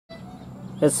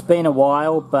It's been a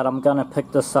while, but I'm gonna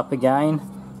pick this up again,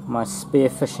 my spare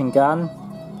fishing gun.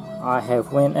 I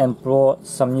have went and brought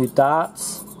some new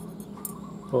darts,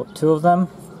 brought 2 of them.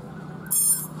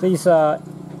 These are a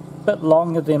bit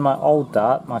longer than my old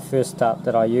dart, my first dart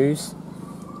that I used.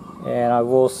 And I've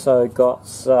also got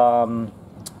some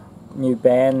new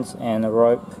bands and a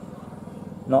rope.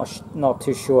 Not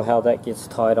too sure how that gets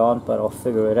tied on, but I'll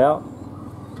figure it out.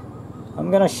 I'm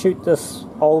going to shoot this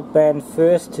old band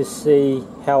first to see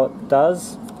how it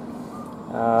does.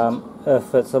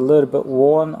 If it's a little bit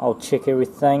worn, I'll check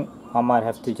everything. I might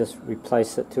have to just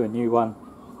replace it to a new one.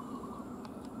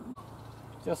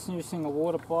 Just using a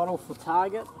water bottle for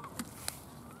target.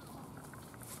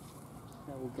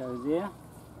 That will go there.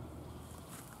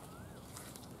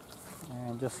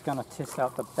 And just going to test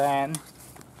out the band.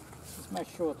 Just make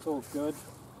sure it's all good.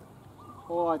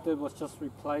 All I did was just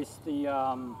replace the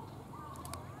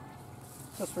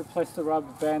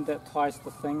rubber band that ties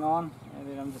the thing on, and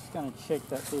then I'm just going to check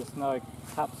that there's no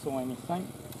cuts or anything,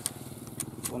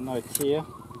 or no tear.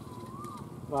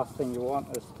 Last thing you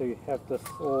want is to have this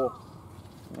all,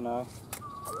 you know,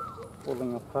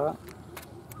 falling apart.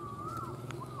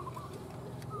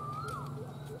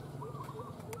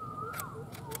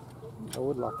 I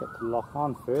would like it to lock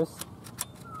on first.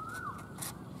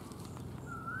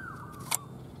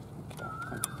 Okay, I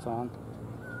think it's on.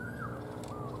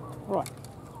 Right.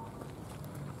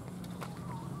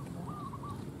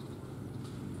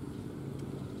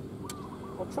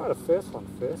 I'll try the first one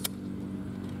first.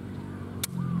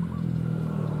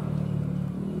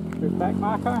 Move back,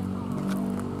 Marco.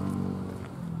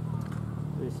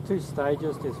 There's 2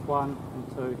 stages, there's 1 and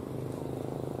 2.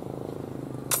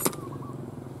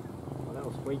 Oh, that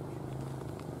was weak.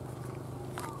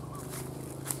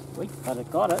 Weak, but I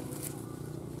got it.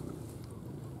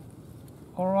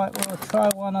 Alright, we'll try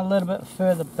one a little bit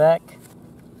further back.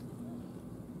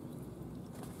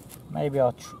 Maybe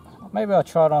I'll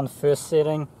try it on the first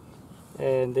setting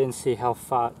and then see how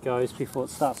far it goes before it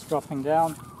starts dropping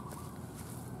down.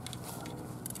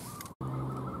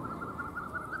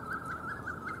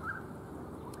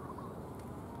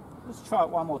 Let's try it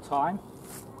one more time.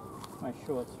 Make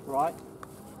sure it's right.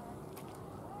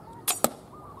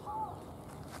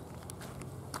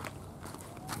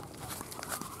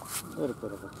 A little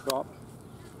bit of a drop.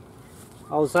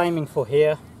 I was aiming for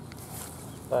here,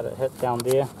 but it hit down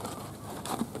there.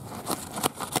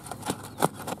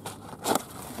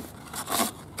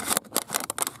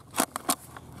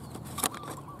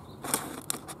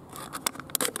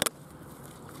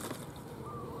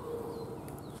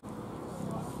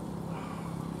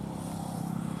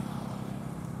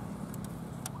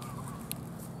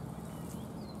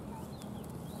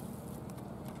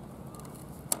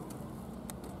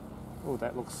 Oh,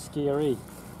 that looks scary. It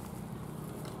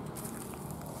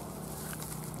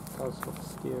does look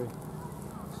scary.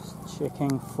 Just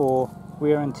checking for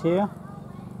wear and tear.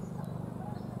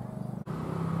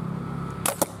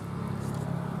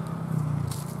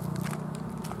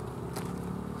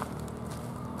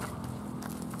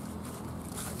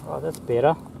 Oh, that's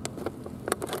better.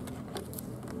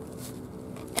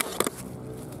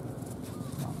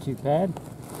 Not too bad.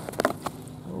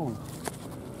 Oh.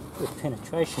 Good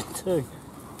penetration too.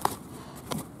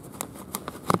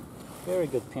 Very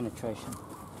good penetration.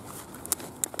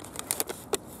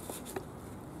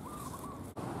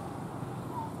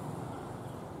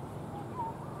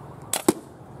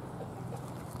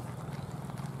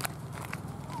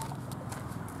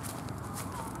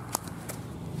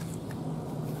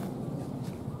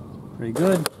 Pretty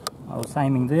good. I was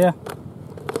aiming there.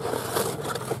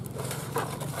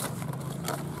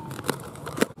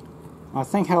 I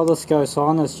think how this goes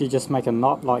on is you just make a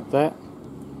knot like that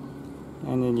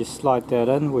and then you slide that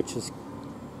in, which is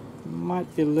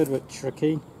might be a little bit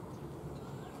tricky.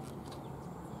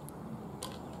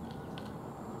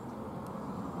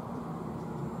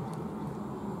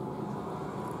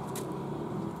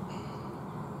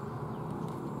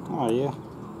 Oh yeah.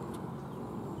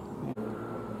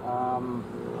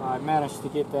 I managed to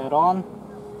get that on,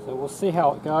 so we'll see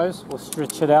how it goes. We'll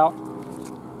stretch it out.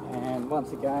 And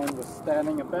once again, we're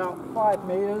standing about 5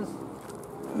 meters.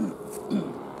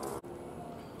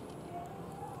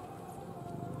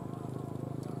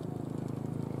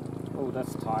 Oh,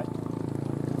 that's tight.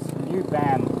 It's a new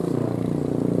band.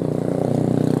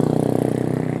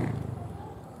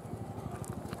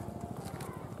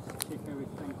 Check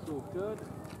everything's all good.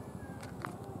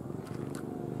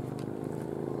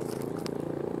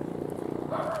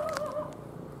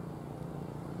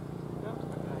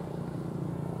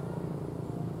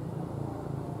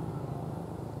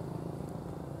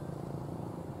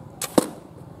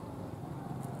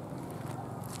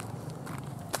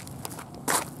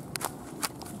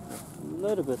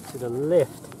 little bit to the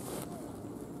left.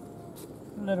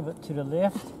 A little bit to the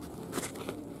left.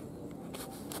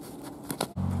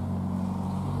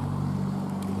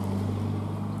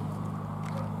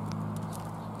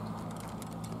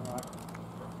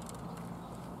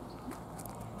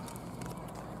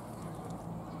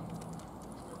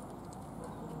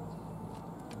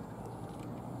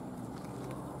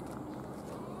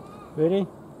 Ready?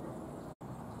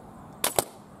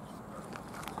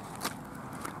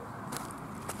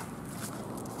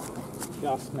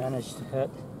 Just managed to hit.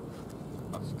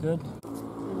 That's good.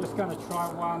 We're just going to try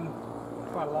one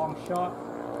quite a long shot.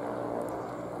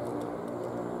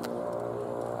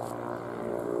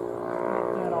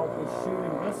 Not that I'll be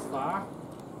shooting this far.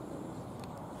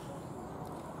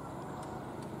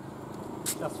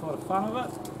 Just for the fun of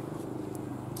it.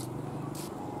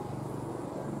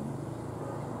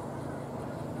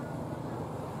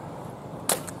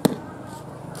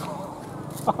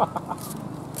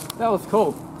 That was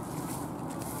cool.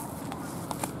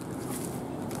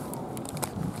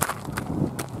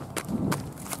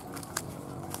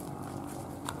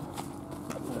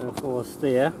 Of course,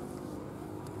 there.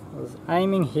 I was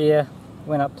aiming here,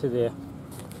 went up to there.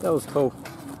 That was cool.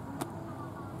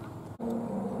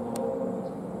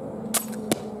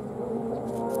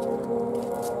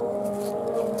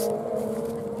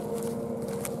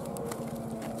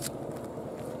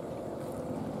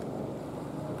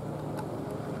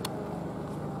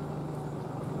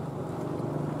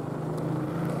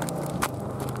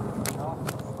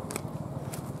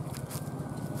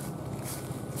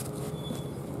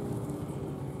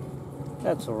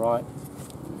 That's all right.